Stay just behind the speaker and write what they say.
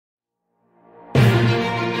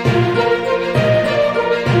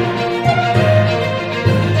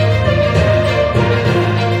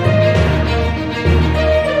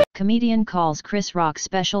Comedian calls Chris Rock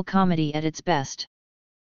special comedy at its best.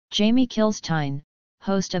 Jamie Kilstein,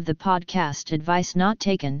 host of the podcast Advice Not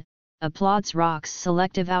Taken, applauds Rock's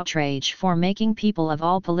selective outrage for making people of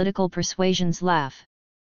all political persuasions laugh.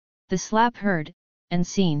 The slap heard, and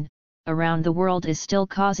seen, around the world is still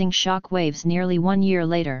causing shockwaves nearly 1 year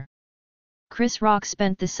later. Chris Rock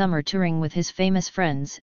spent the summer touring with his famous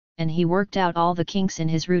friends, and he worked out all the kinks in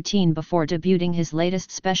his routine before debuting his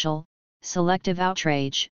latest special, Selective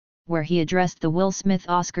Outrage, where he addressed the Will Smith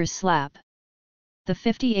Oscars slap. The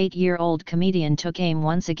 58-year-old comedian took aim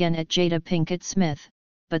once again at Jada Pinkett Smith,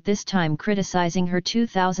 but this time criticizing her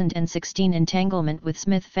 2016 entanglement with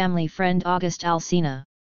Smith family friend August Alsina.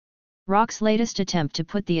 Rock's latest attempt to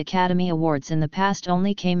put the Academy Awards in the past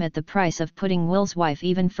only came at the price of putting Will's wife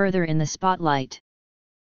even further in the spotlight.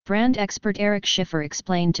 Brand expert Eric Schiffer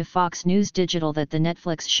explained to Fox News Digital that the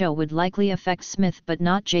Netflix show would likely affect Smith but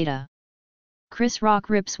not Jada. Chris Rock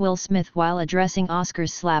rips Will Smith while addressing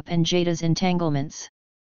Oscar's slap and Jada's entanglements.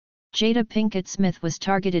 Jada Pinkett Smith was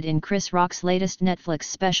targeted in Chris Rock's latest Netflix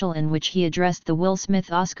special in which he addressed the Will Smith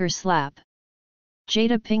Oscar slap.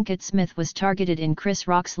 Jada Pinkett Smith was targeted in Chris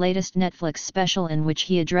Rock's latest Netflix special in which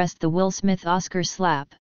he addressed the Will Smith Oscar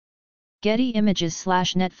slap. Getty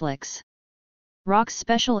Images/Netflix. Rock's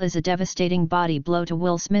special is a devastating body blow to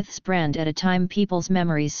Will Smith's brand at a time people's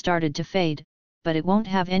memories started to fade, but it won't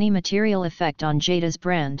have any material effect on Jada's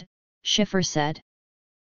brand, Schiffer said.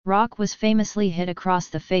 Rock was famously hit across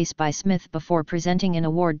the face by Smith before presenting an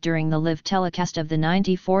award during the live telecast of the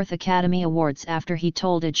 94th Academy Awards after he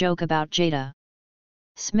told a joke about Jada.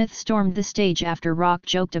 Smith stormed the stage after Rock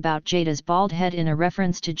joked about Jada's bald head in a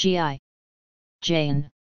reference to G.I. Jane.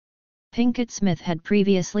 Pinkett Smith had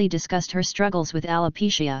previously discussed her struggles with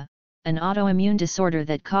alopecia, an autoimmune disorder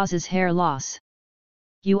that causes hair loss.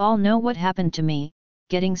 "You all know what happened to me,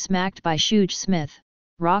 getting smacked by Shuge Smith,"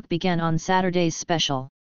 Rock began on Saturday's special.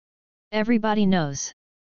 "Everybody knows.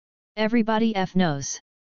 Everybody knows.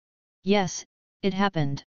 Yes, it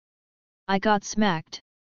happened. I got smacked.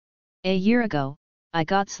 A year ago, I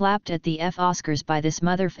got slapped at the Oscars by this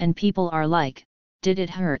motherf and people are like, did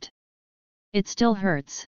it hurt? It still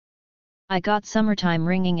hurts. I got summertime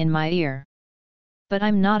ringing in my ear. But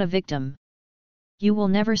I'm not a victim. You will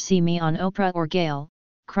never see me on Oprah or Gayle,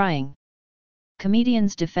 crying."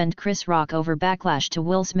 Comedians defend Chris Rock over backlash to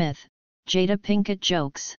Will Smith, Jada Pinkett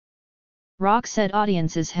jokes. Rock said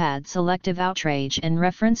audiences had selective outrage and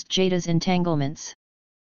referenced Jada's entanglements.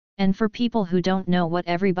 "And for people who don't know what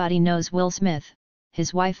everybody knows Will Smith,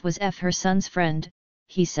 his wife was her son's friend,"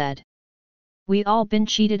 he said. "We all been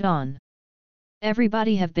cheated on.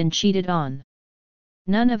 Everybody have been cheated on.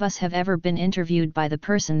 None of us have ever been interviewed by the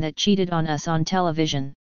person that cheated on us on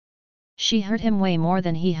television. She hurt him way more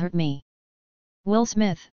than he hurt me." Will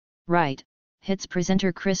Smith, right, hits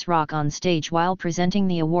presenter Chris Rock on stage while presenting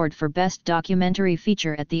the award for Best Documentary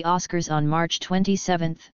Feature at the Oscars on March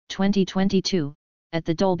 27, 2022, at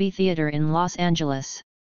the Dolby Theater in Los Angeles.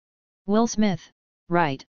 Will Smith,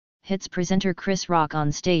 right, hits presenter Chris Rock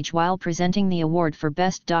on stage while presenting the award for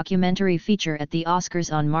Best Documentary Feature at the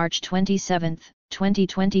Oscars on March 27,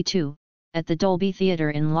 2022, at the Dolby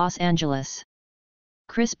Theater in Los Angeles.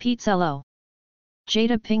 Chris Pizzello.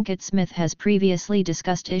 Jada Pinkett Smith has previously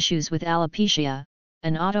discussed issues with alopecia,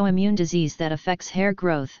 an autoimmune disease that affects hair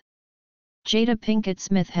growth. Jada Pinkett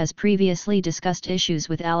Smith has previously discussed issues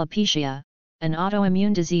with alopecia, an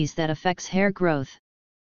autoimmune disease that affects hair growth.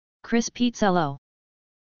 Chris Pizzello.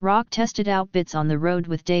 Rock tested out bits on the road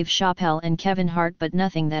with Dave Chappelle and Kevin Hart but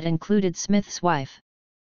nothing that included Smith's wife.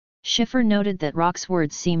 Schiffer noted that Rock's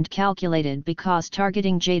words seemed calculated because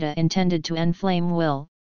targeting Jada intended to enflame Will,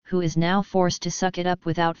 who is now forced to suck it up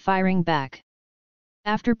without firing back.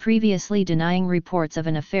 After previously denying reports of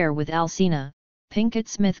an affair with Alsina, Pinkett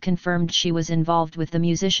Smith confirmed she was involved with the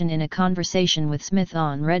musician in a conversation with Smith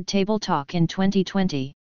on Red Table Talk in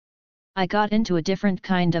 2020. "I got into a different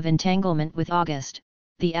kind of entanglement with August,"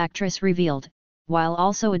 the actress revealed, while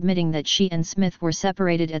also admitting that she and Smith were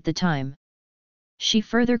separated at the time. She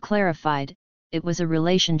further clarified, "It was a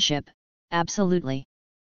relationship, absolutely.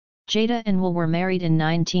 Jada and Will were married in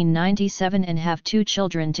 1997 and have 2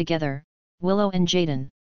 children together, Willow and Jaden.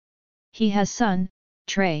 He has son,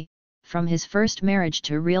 Trey, from his first marriage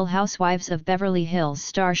to Real Housewives of Beverly Hills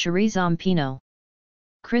star Cherie Zampino."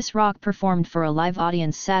 Chris Rock performed for a live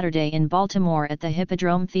audience Saturday in Baltimore at the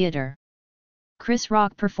Hippodrome Theater. Chris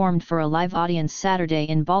Rock performed for a live audience Saturday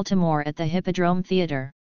in Baltimore at the Hippodrome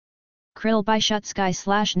Theater. Krill by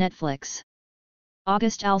Shutsky/Netflix.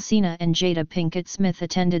 August Alsina and Jada Pinkett Smith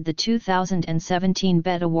attended the 2017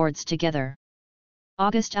 BET Awards together.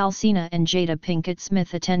 August. Alsina and Jada Pinkett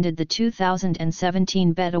Smith attended the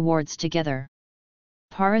 2017 BET Awards together.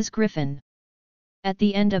 Paris Griffin. At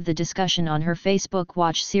the end of the discussion on her Facebook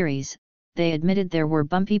Watch series, they admitted there were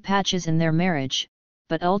bumpy patches in their marriage,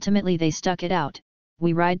 but ultimately they stuck it out.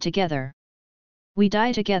 "We ride together. We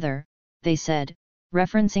die together," they said,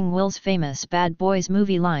 referencing Will's famous Bad Boys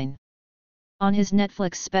movie line. On his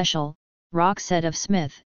Netflix special, Rock said of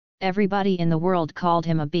Smith, "Everybody in the world called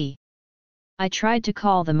him a B. I tried to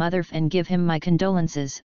call the mother and give him my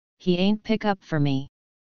condolences, he ain't pick up for me."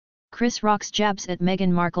 Chris Rock's jabs at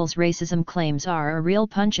Meghan Markle's racism claims are a real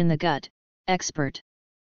punch in the gut, expert.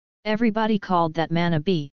 "Everybody called that man a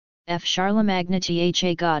B, F. Charlemagne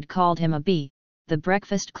Tha God called him a B, The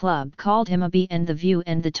Breakfast Club called him a B, and The View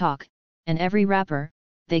and The Talk, and every rapper,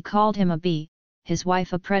 they called him a B, his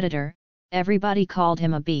wife a predator, everybody called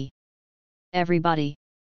him a B. Everybody.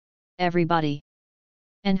 Everybody.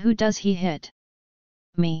 And who does he hit?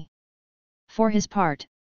 Me." For his part,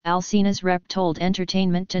 Alsina's rep told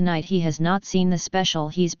Entertainment Tonight he has not seen the special,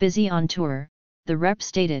 he's busy on tour, the rep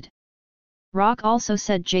stated. Rock also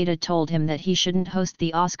said Jada told him that he shouldn't host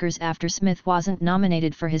the Oscars after Smith wasn't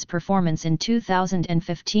nominated for his performance in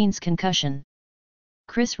 2015's Concussion.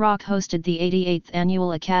 Chris Rock hosted the 88th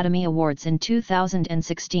Annual Academy Awards in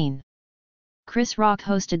 2016. Chris Rock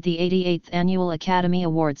hosted the 88th Annual Academy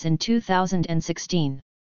Awards in 2016.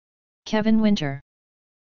 Kevin Winter.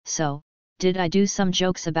 "So, did I do some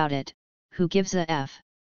jokes about it? Who gives a F?"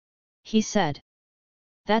 he said.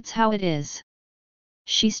 "That's how it is.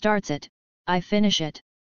 She starts it, I finish it.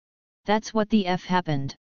 That's what the F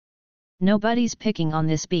happened. Nobody's picking on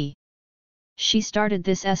this B. She started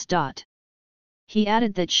this S. He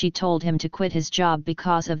added that she told him to quit his job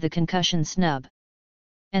because of the concussion snub.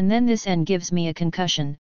 "And then this N gives me a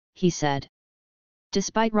concussion," he said.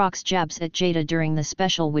 Despite Rock's jabs at Jada during the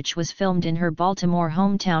special, which was filmed in her Baltimore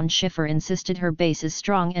hometown, Schiffer insisted her base is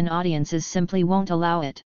strong and audiences simply won't allow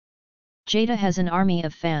it. "Jada has an army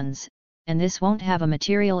of fans, and this won't have a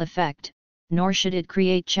material effect, nor should it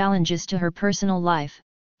create challenges to her personal life,"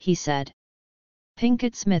 he said.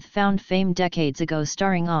 Pinkett Smith found fame decades ago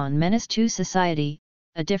starring on Menace to Society,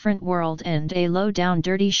 A Different World and A Low Down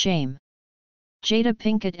Dirty Shame. Jada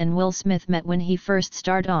Pinkett and Will Smith met when he first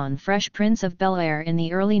starred on Fresh Prince of Bel-Air in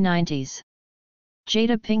the early 90s.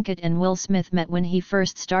 Jada Pinkett and Will Smith met when he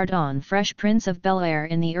first starred on Fresh Prince of Bel-Air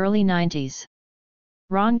in the early 90s.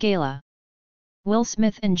 Ron Gala. Will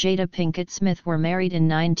Smith and Jada Pinkett Smith were married in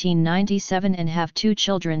 1997 and have 2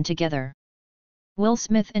 children together. Will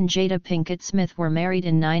Smith and Jada Pinkett Smith were married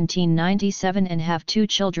in 1997 and have 2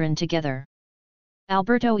 children together.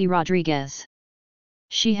 Alberto E. Rodriguez.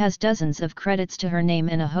 She has dozens of credits to her name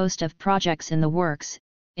and a host of projects in the works,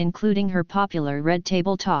 including her popular Red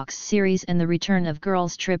Table Talks series and the return of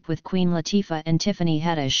Girls Trip with Queen Latifah and Tiffany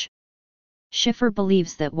Haddish. Schiffer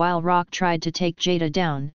believes that while Rock tried to take Jada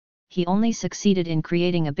down, he only succeeded in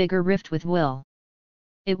creating a bigger rift with Will.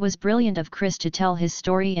 "It was brilliant of Chris to tell his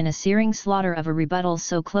story in a searing slaughter of a rebuttal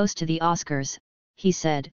so close to the Oscars," he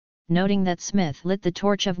said, noting that Smith lit the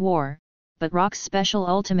torch of war, but Rock's special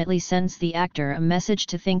ultimately sends the actor a message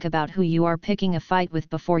to think about who you are picking a fight with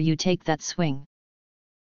before you take that swing.